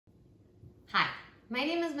Hi, my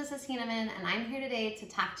name is Mrs. Hieneman and I'm here today to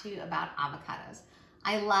talk to you about avocados.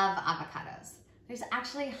 I love avocados. There's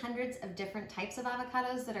actually hundreds of different types of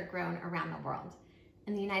avocados that are grown around the world.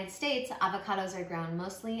 In the United States, avocados are grown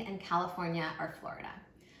mostly in California or Florida.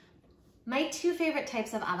 My two favorite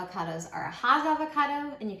types of avocados are a Hass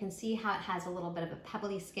avocado, and you can see how it has a little bit of a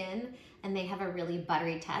pebbly skin and they have a really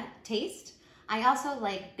buttery taste. I also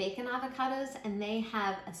like bacon avocados, and they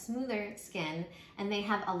have a smoother skin and they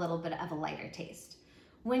have a little bit of a lighter taste.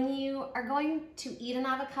 When you are going to eat an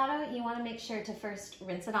avocado, you want to make sure to first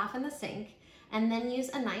rinse it off in the sink and then use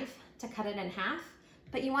a knife to cut it in half,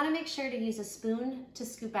 but you want to make sure to use a spoon to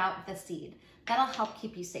scoop out the seed. That'll help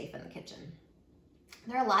keep you safe in the kitchen.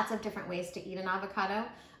 There are lots of different ways to eat an avocado.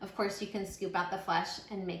 Of course, you can scoop out the flesh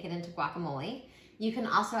and make it into guacamole. You can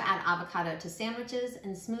also add avocado to sandwiches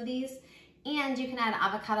and smoothies, and you can add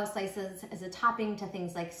avocado slices as a topping to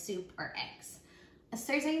things like soup or eggs. A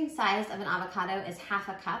serving size of an avocado is half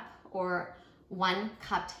a cup or 1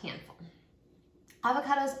 cupped handful.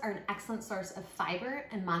 Avocados are an excellent source of fiber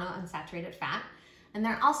and monounsaturated fat, and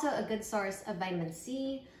they're also a good source of vitamin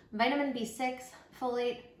C, vitamin B6,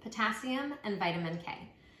 folate, potassium, and vitamin K.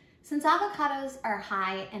 Since avocados are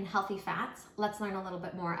high in healthy fats, let's learn a little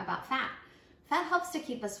bit more about fat. Fat helps to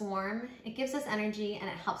keep us warm, it gives us energy, and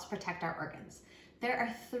it helps protect our organs. There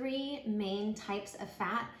are 3 main types of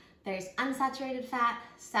fat. There's unsaturated fat,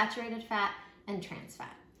 saturated fat, and trans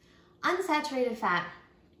fat. Unsaturated fat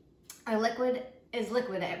is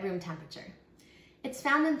liquid at room temperature. It's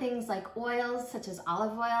found in things like oils such as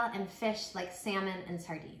olive oil and fish like salmon and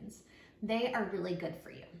sardines. They are really good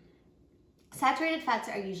for you. Saturated fats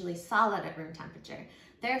are usually solid at room temperature.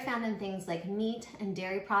 They're found in things like meat and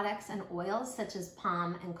dairy products and oils such as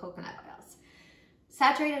palm and coconut oils.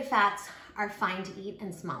 Saturated fats are fine to eat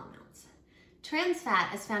in small amounts. Trans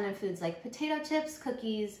fat is found in foods like potato chips,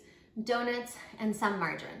 cookies, donuts, and some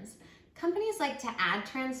margarines. Companies like to add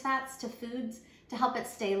trans fats to foods to help it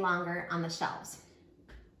stay longer on the shelves.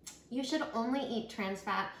 You should only eat trans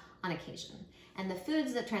fat on occasion, and the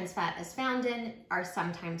foods that trans fat is found in are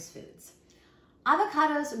sometimes foods.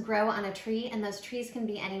 Avocados grow on a tree, and those trees can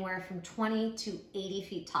be anywhere from 20 to 80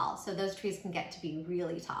 feet tall, so those trees can get to be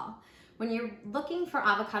really tall. When you're looking for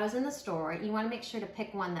avocados in the store, you want to make sure to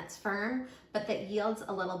pick one that's firm, but that yields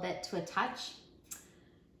a little bit to a touch.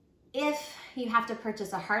 If you have to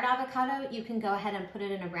purchase a hard avocado, you can go ahead and put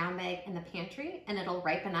it in a brown bag in the pantry and it'll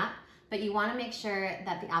ripen up, but you want to make sure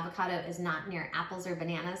that the avocado is not near apples or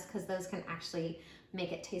bananas because those can actually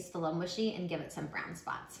make it taste a little mushy and give it some brown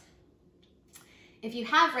spots. If you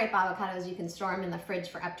have ripe avocados, you can store them in the fridge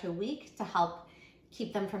for up to a week to help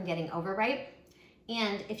keep them from getting overripe.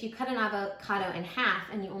 And if you cut an avocado in half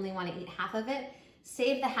and you only want to eat half of it,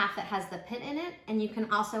 save the half that has the pit in it, and you can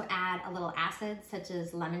also add a little acid such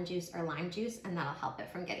as lemon juice or lime juice, and that'll help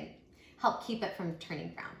keep it from turning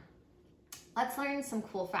brown. Let's learn some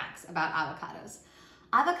cool facts about avocados.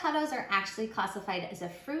 Avocados are actually classified as a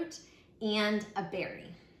fruit and a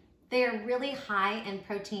berry. They are really high in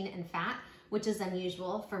protein and fat, which is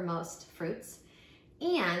unusual for most fruits.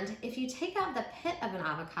 And if you take out the pit of an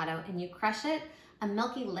avocado and you crush it, a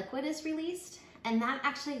milky liquid is released, and that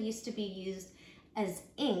actually used to be used as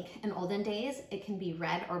ink in olden days. It can be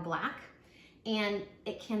red or black, and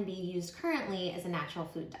it can be used currently as a natural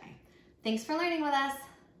food dye. Thanks for learning with us.